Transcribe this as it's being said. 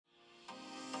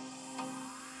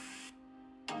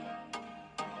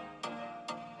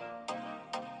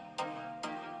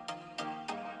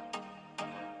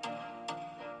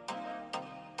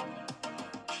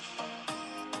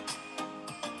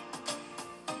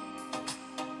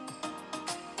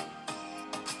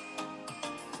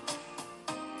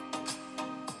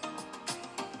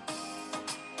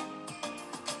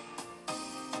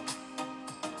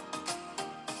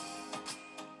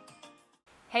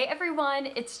Hey everyone,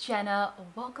 it's Jenna.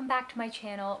 Welcome back to my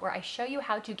channel where I show you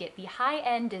how to get the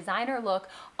high-end designer look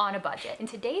on a budget. In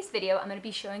today's video, I'm going to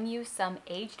be showing you some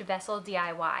aged vessel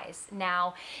DIYs.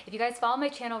 Now, if you guys follow my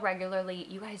channel regularly,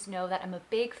 you guys know that I'm a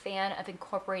big fan of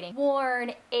incorporating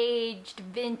worn, aged,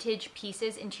 vintage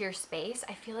pieces into your space.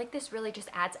 I feel like this really just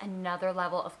adds another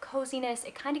level of coziness.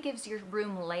 It kind of gives your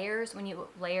room layers when you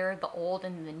layer the old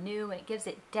and the new, and it gives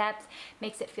it depth,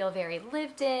 makes it feel very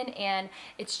lived in, and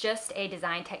it's just a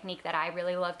design technique that I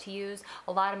really love to use.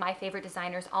 A lot of my favorite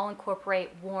designers all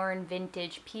incorporate worn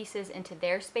vintage pieces into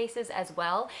their spaces as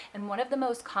well, and one of the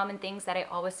most common things that I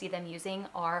always see them using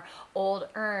are old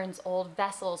urns, old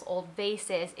vessels, old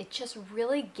vases. It just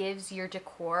really gives your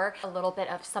decor a little bit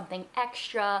of something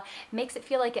extra, makes it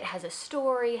feel like it has a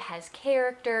story, has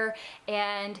character,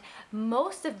 and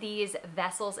most of these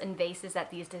vessels and vases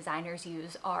that these designers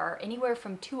use are anywhere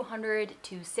from $200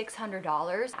 to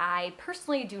 $600. I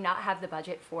personally do not have the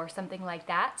budget for something like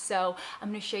that, so I'm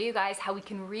going to show you guys how we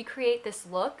can recreate this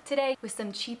look today with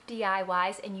some cheap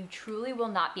DIYs, and you truly will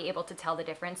not be able to tell the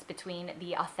difference between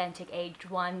the authentic aged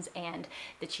ones and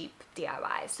the cheap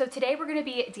DIYs. So today we're going to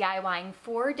be DIYing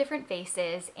 4 different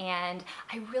vases, and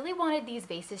I really wanted these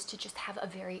vases to just have a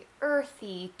very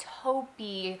earthy,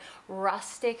 taupey,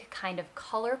 rustic kind of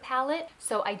color palette.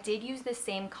 So I did use the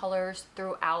same colors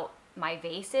throughout my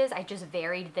vases. I just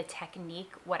varied the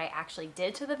technique, what I actually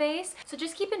did to the vase. So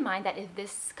just keep in mind that if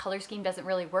this color scheme doesn't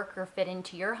really work or fit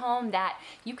into your home, that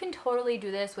you can totally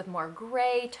do this with more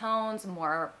gray tones,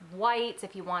 more whites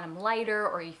if you want them lighter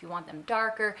or if you want them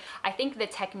darker. I think the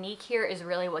technique here is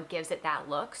really what gives it that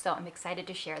look, so I'm excited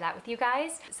to share that with you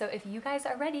guys. So if you guys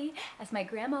are ready, as my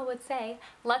grandma would say,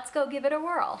 let's go give it a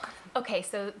whirl. Okay,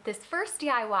 so this first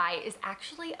DIY is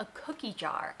actually a cookie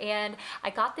jar, and I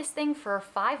got this thing for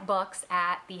 $5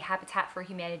 at the Habitat for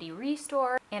Humanity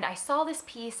Restore, and I saw this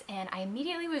piece and I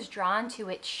immediately was drawn to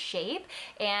its shape,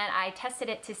 and I tested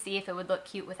it to see if it would look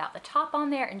cute without the top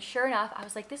on there, and sure enough, I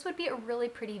was like, this would be a really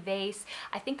pretty vase.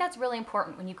 I think that's really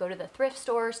important when you go to the thrift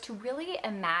stores, to really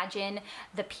imagine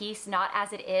the piece not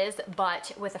as it is,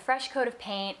 but with a fresh coat of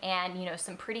paint and, you know,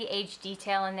 some pretty aged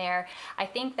detail in there. I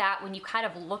think that when you kind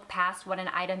of look past what an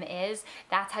item is,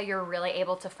 that's how you're really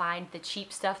able to find the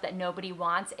cheap stuff that nobody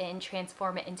wants and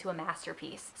transform it into a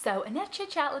masterpiece. So enough chit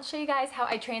chat, let's show you guys how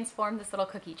I transformed this little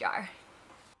cookie jar.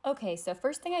 Okay, so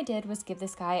first thing I did was give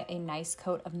this guy a nice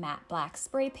coat of matte black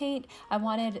spray paint. I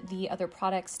wanted the other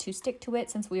products to stick to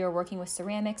it since we were working with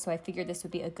ceramics, so I figured this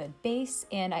would be a good base.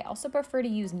 And I also prefer to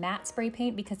use matte spray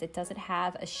paint because it doesn't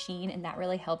have a sheen, and that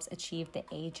really helps achieve the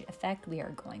age effect we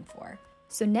are going for.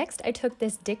 So next I took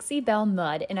this Dixie Belle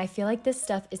mud, and I feel like this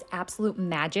stuff is absolute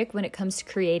magic when it comes to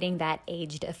creating that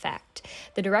aged effect.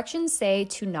 The directions say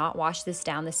to not wash this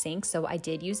down the sink, so I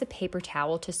did use a paper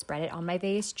towel to spread it on my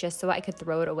vase just so I could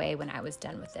throw it away when I was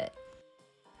done with it.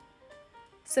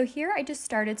 So here I just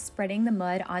started spreading the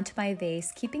mud onto my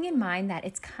vase, keeping in mind that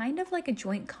it's kind of like a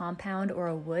joint compound or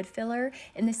a wood filler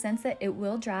in the sense that it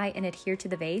will dry and adhere to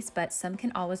the vase, but some can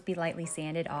always be lightly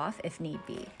sanded off if need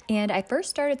be. And I first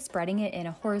started spreading it in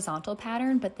a horizontal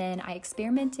pattern, but then I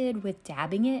experimented with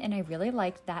dabbing it and I really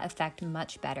liked that effect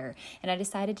much better. And I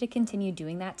decided to continue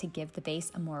doing that to give the vase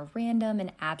a more random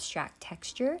and abstract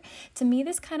texture. To me,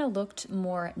 this kind of looked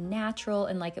more natural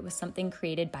and like it was something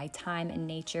created by time and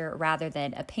nature rather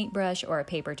than a paintbrush or a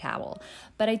paper towel.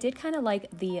 But I did kind of like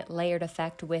the layered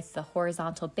effect with the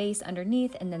horizontal base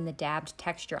underneath and then the dabbed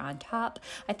texture on top.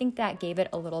 I think that gave it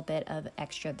a little bit of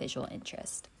extra visual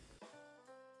interest.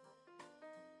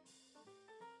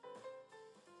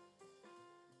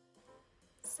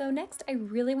 So next I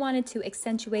really wanted to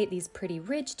accentuate these pretty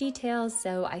ridge details,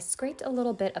 so I scraped a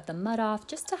little bit of the mud off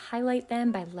just to highlight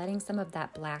them by letting some of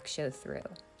that black show through.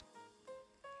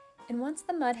 And once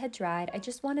the mud had dried, I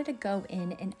just wanted to go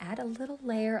in and add a little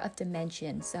layer of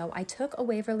dimension. So I took a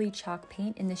Waverly chalk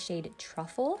paint in the shade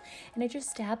Truffle, and I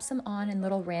just dabbed some on in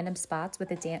little random spots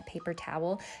with a damp paper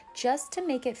towel, just to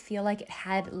make it feel like it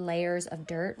had layers of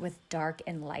dirt with dark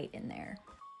and light in there.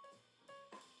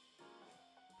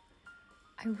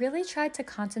 I really tried to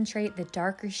concentrate the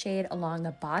darker shade along the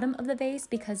bottom of the vase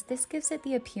because this gives it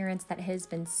the appearance that it has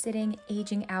been sitting,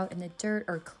 aging out in the dirt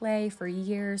or clay for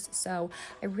years, so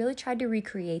I really tried to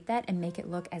recreate that and make it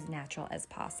look as natural as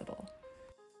possible.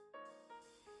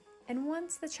 And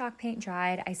once the chalk paint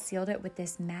dried, I sealed it with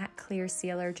this matte clear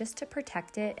sealer just to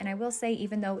protect it. And I will say,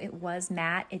 even though it was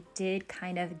matte, it did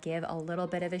kind of give a little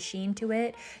bit of a sheen to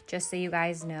it, just so you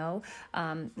guys know.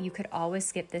 You could always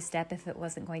skip this step if it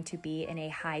wasn't going to be in a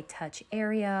high touch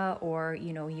area, or,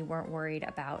 you know, you weren't worried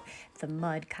about the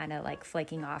mud kind of like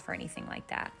flaking off or anything like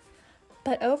that.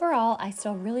 But overall, I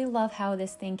still really love how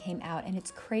this thing came out, and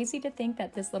it's crazy to think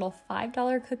that this little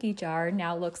 $5 cookie jar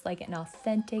now looks like an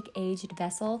authentic aged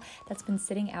vessel that's been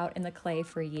sitting out in the clay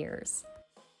for years.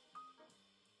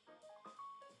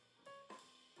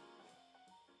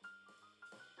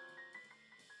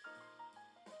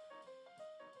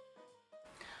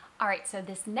 All right, so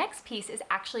this next piece is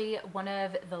actually one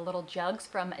of the little jugs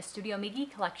from a Studio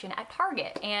Migi collection at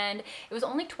Target, and it was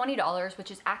only $20,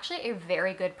 which is actually a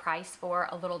very good price for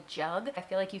a little jug. I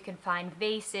feel like you can find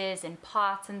vases and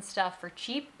pots and stuff for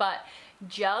cheap, but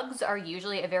jugs are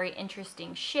usually a very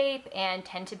interesting shape and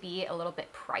tend to be a little bit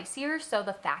pricier. So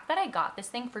the fact that I got this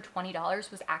thing for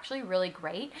 $20 was actually really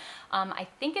great. I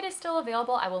think it is still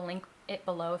available. I will link it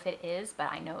below if it is,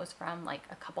 but I know it's from like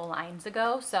a couple lines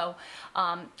ago. So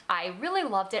I really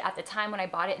loved it at the time when I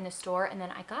bought it in the store, and then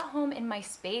I got home in my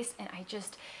space and I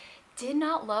just did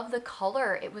not love the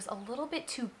color. It was a little bit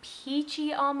too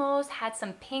peachy almost, had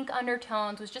some pink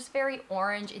undertones, was just very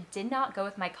orange. It did not go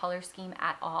with my color scheme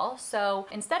at all. So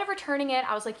instead of returning it,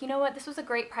 I was like, you know what, this was a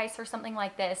great price for something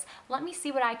like this. Let me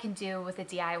see what I can do with a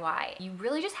DIY. You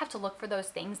really just have to look for those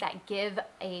things that give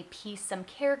a piece some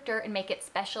character and make it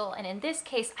special. And in this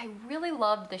case, I really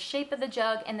loved the shape of the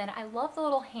jug, and then I love the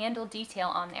little handle detail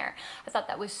on there. I thought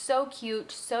that was so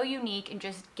cute, so unique, and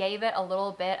just gave it a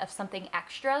little bit of something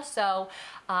extra. So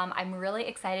I'm really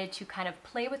excited to kind of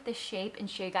play with this shape and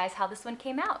show you guys how this one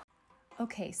came out.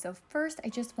 Okay, so first I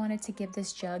just wanted to give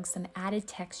this jug some added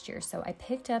texture. So I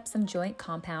picked up some joint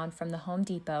compound from the Home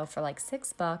Depot for like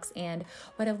 $6, and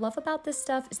what I love about this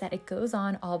stuff is that it goes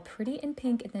on all pretty in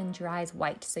pink and then dries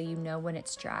white, so you know when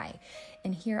it's dry.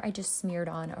 And here I just smeared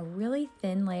on a really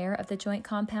thin layer of the joint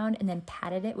compound and then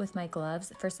patted it with my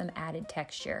gloves for some added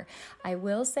texture. I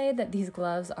will say that these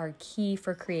gloves are key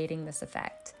for creating this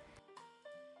effect.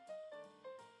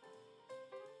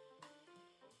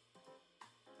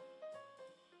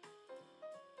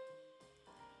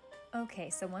 Okay,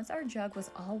 so once our jug was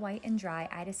all white and dry,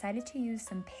 I decided to use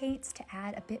some paints to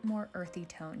add a bit more earthy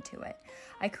tone to it.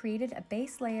 I created a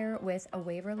base layer with a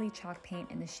Waverly chalk paint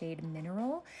in the shade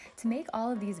Mineral. To make all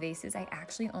of these vases, I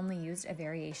actually only used a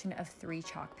variation of 3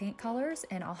 chalk paint colors,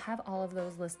 and I'll have all of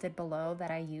those listed below that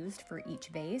I used for each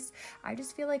vase. I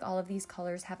just feel like all of these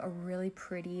colors have a really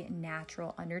pretty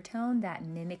natural undertone that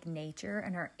mimic nature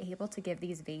and are able to give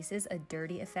these vases a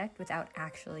dirty effect without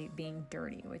actually being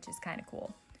dirty, which is kind of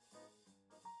cool.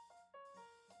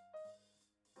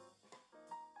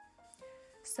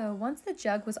 So once the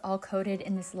jug was all coated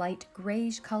in this light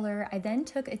grayish color, I then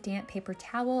took a damp paper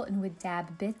towel and would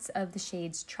dab bits of the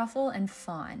shades Truffle and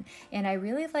Fawn. And I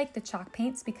really like the chalk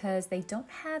paints because they don't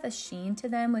have a sheen to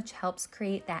them, which helps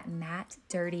create that matte,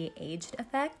 dirty, aged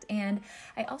effect. And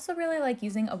I also really like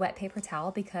using a wet paper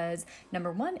towel because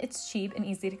number one, it's cheap and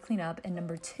easy to clean up, and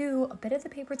number two, a bit of the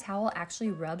paper towel actually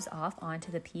rubs off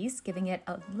onto the piece, giving it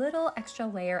a little extra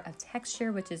layer of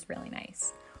texture, which is really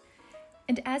nice.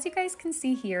 And as you guys can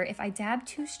see here, if I dab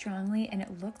too strongly and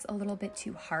it looks a little bit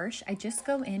too harsh, I just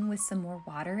go in with some more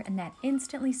water and that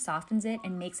instantly softens it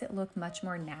and makes it look much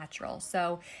more natural.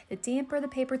 So the damper the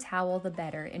paper towel, the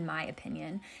better, in my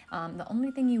opinion. The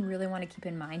only thing you really want to keep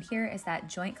in mind here is that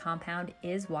joint compound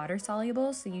is water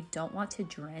soluble, so you don't want to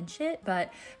drench it,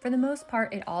 but for the most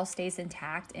part, it all stays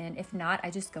intact. And if not,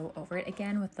 I just go over it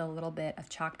again with a little bit of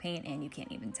chalk paint and you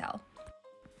can't even tell.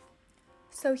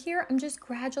 So here I'm just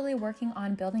gradually working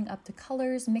on building up the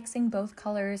colors, mixing both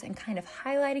colors and kind of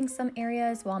highlighting some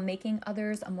areas while making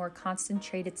others a more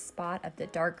concentrated spot of the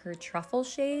darker truffle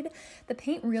shade. The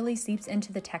paint really seeps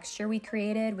into the texture we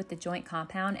created with the joint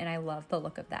compound, and I love the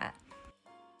look of that.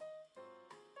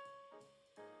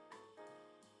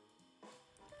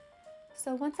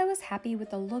 So once I was happy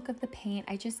with the look of the paint,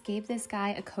 I just gave this guy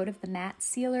a coat of the matte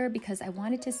sealer because I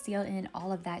wanted to seal in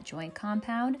all of that joint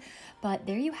compound. But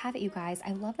there you have it, you guys.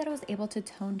 I love that I was able to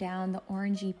tone down the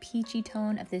orangey peachy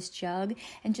tone of this jug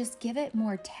and just give it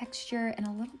more texture and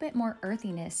a little bit more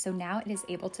earthiness. So now it is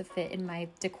able to fit in my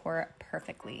decor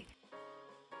perfectly.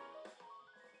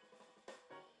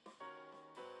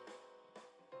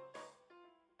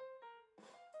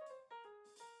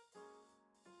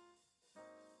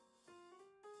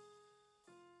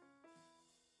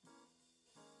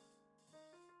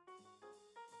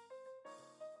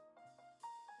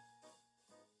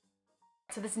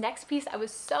 So this next piece I was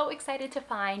so excited to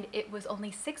find. It was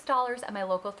only $6 at my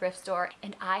local thrift store,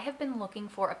 and I have been looking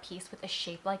for a piece with a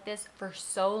shape like this for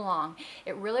so long.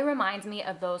 It really reminds me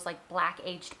of those like black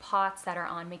aged pots that are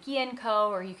on McGee & Co,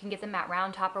 or you can get them at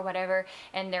Round Top or whatever,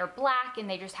 and they're black and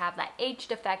they just have that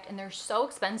aged effect, and they're so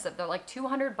expensive. They're like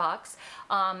 200 bucks.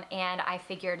 And I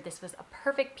figured this was a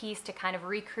perfect piece to kind of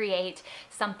recreate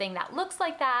something that looks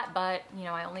like that, but you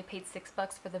know, I only paid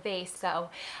 $6 for the vase, so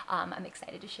I'm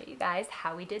excited to show you guys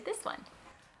how we did this one.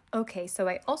 Okay, so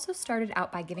I also started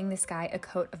out by giving this guy a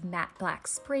coat of matte black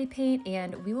spray paint,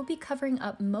 and we will be covering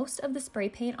up most of the spray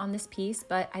paint on this piece,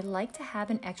 but I like to have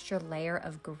an extra layer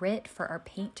of grit for our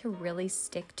paint to really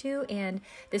stick to, and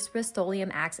this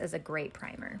Rust-Oleum acts as a great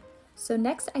primer. So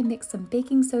next I mix some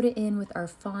baking soda in with our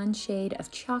fawn shade of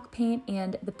chalk paint,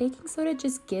 and the baking soda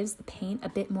just gives the paint a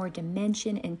bit more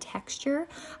dimension and texture.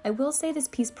 I will say this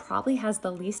piece probably has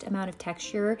the least amount of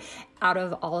texture out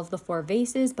of all of the 4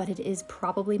 vases, but it is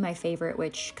probably my favorite,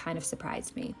 which kind of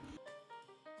surprised me.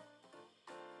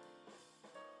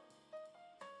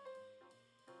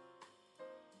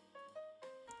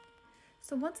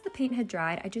 So once the paint had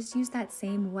dried, I just used that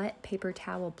same wet paper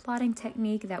towel blotting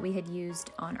technique that we had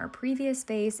used on our previous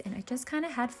vase, and I just kind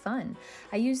of had fun.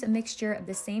 I used a mixture of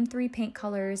the same 3 paint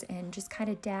colors and just kind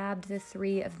of dabbed the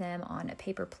 3 of them on a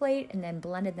paper plate and then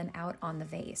blended them out on the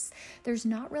vase. There's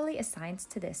not really a science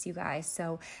to this, you guys,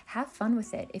 so have fun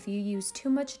with it. If you use too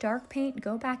much dark paint,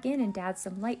 go back in and dab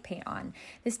some light paint on.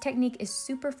 This technique is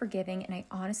super forgiving, and I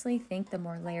honestly think the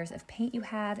more layers of paint you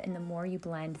have and the more you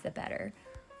blend, the better.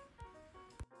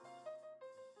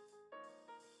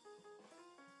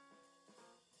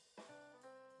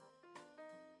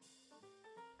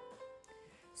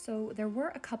 So there were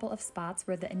a couple of spots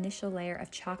where the initial layer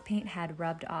of chalk paint had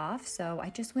rubbed off, so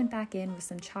I just went back in with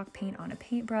some chalk paint on a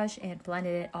paintbrush and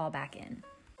blended it all back in.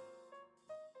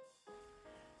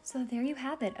 So there you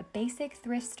have it, a basic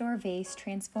thrift store vase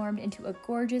transformed into a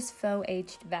gorgeous faux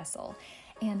aged vessel.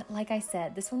 And like I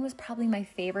said, this one was probably my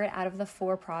favorite out of the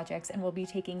 4 projects and will be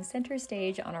taking center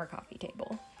stage on our coffee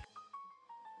table.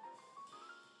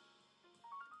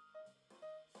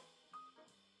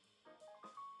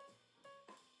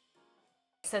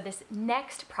 So this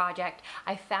next project,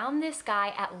 I found this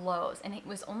guy at Lowe's, and it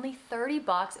was only 30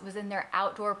 bucks. It was in their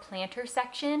outdoor planter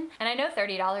section. And I know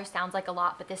 $30 sounds like a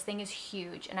lot, but this thing is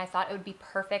huge, and I thought it would be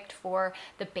perfect for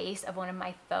the base of one of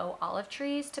my faux olive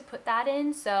trees to put that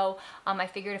in. So I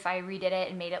figured if I redid it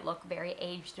and made it look very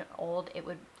aged and old, it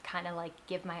would kind of like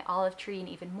give my olive tree an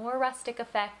even more rustic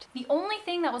effect. The only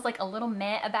thing that was like a little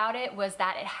meh about it was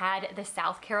that it had the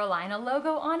South Carolina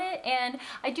logo on it, and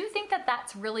I do think that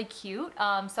that's really cute.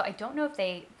 So I don't know if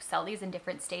they sell these in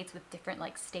different states with different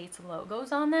like states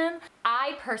logos on them.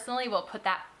 I personally will put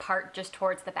that part just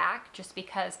towards the back just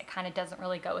because it kind of doesn't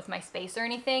really go with my space or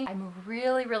anything. I'm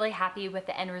really happy with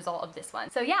the end result of this one.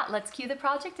 So yeah, let's cue the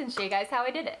project and show you guys how I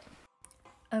did it.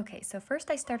 Okay, so first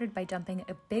I started by dumping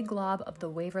a big glob of the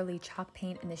Waverly chalk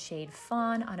paint in the shade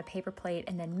Fawn on a paper plate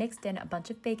and then mixed in a bunch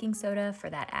of baking soda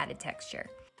for that added texture.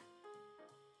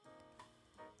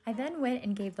 I then went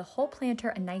and gave the whole planter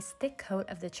a nice thick coat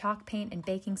of the chalk paint and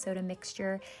baking soda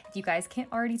mixture. If you guys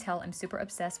can't already tell, I'm super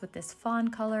obsessed with this fawn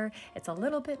color. It's a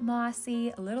little bit mossy,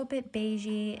 a little bit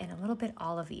beigey, and a little bit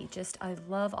olivey. Just, I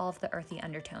love all of the earthy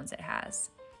undertones it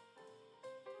has.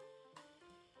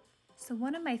 So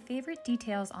one of my favorite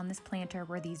details on this planter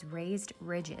were these raised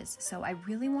ridges. So I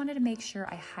really wanted to make sure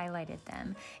I highlighted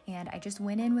them. And I just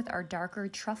went in with our darker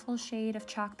truffle shade of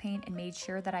chalk paint and made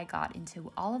sure that I got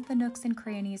into all of the nooks and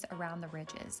crannies around the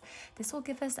ridges. This will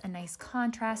give us a nice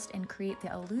contrast and create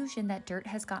the illusion that dirt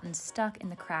has gotten stuck in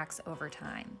the cracks over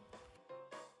time.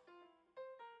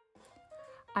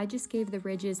 I just gave the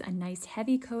ridges a nice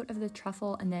heavy coat of the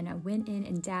truffle, and then I went in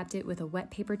and dabbed it with a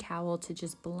wet paper towel to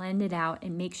just blend it out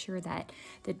and make sure that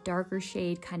the darker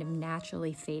shade kind of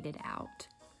naturally faded out.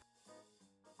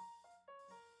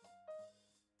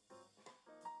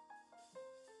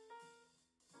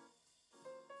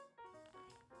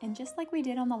 And just like we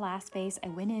did on the last vase, I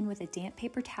went in with a damp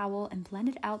paper towel and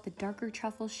blended out the darker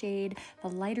truffle shade, the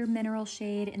lighter mineral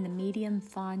shade, and the medium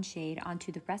fawn shade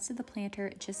onto the rest of the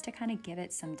planter just to kind of give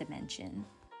it some dimension.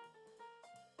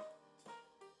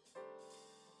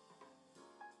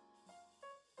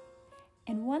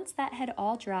 And once that had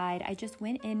all dried, I just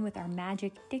went in with our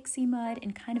magic Dixie mud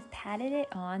and kind of patted it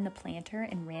on the planter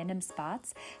in random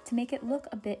spots to make it look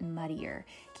a bit muddier.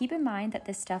 Keep in mind that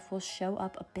this stuff will show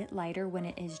up a bit lighter when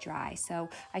it is dry, so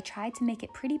I tried to make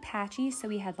it pretty patchy so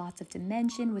we had lots of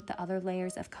dimension with the other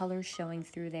layers of colors showing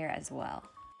through there as well.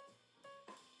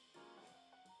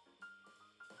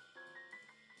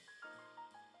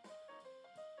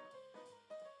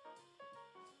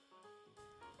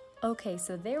 Okay,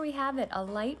 so there we have it, a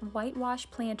light whitewash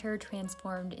planter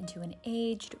transformed into an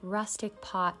aged rustic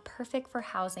pot, perfect for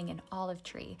housing an olive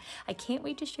tree. I can't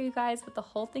wait to show you guys what the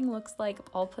whole thing looks like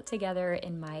all put together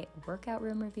in my workout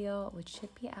room reveal, which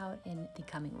should be out in the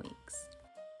coming weeks.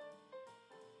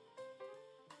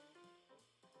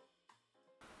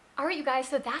 All right, you guys,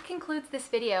 so that concludes this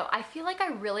video. I feel like I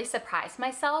really surprised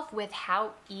myself with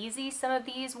how easy some of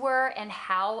these were and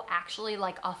how actually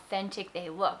like authentic they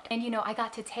looked. And you know, I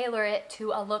got to tailor it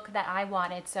to a look that I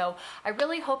wanted. So I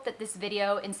really hope that this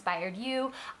video inspired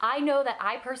you. I know that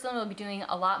I personally will be doing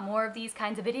a lot more of these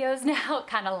kinds of videos now,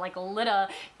 kind of like lit a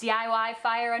DIY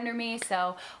fire under me.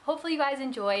 So hopefully you guys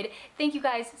enjoyed. Thank you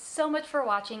guys so much for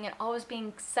watching and always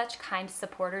being such kind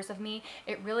supporters of me.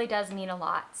 It really does mean a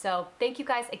lot. So thank you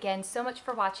guys again so much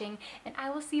for watching, and I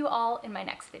will see you all in my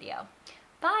next video.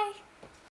 Bye!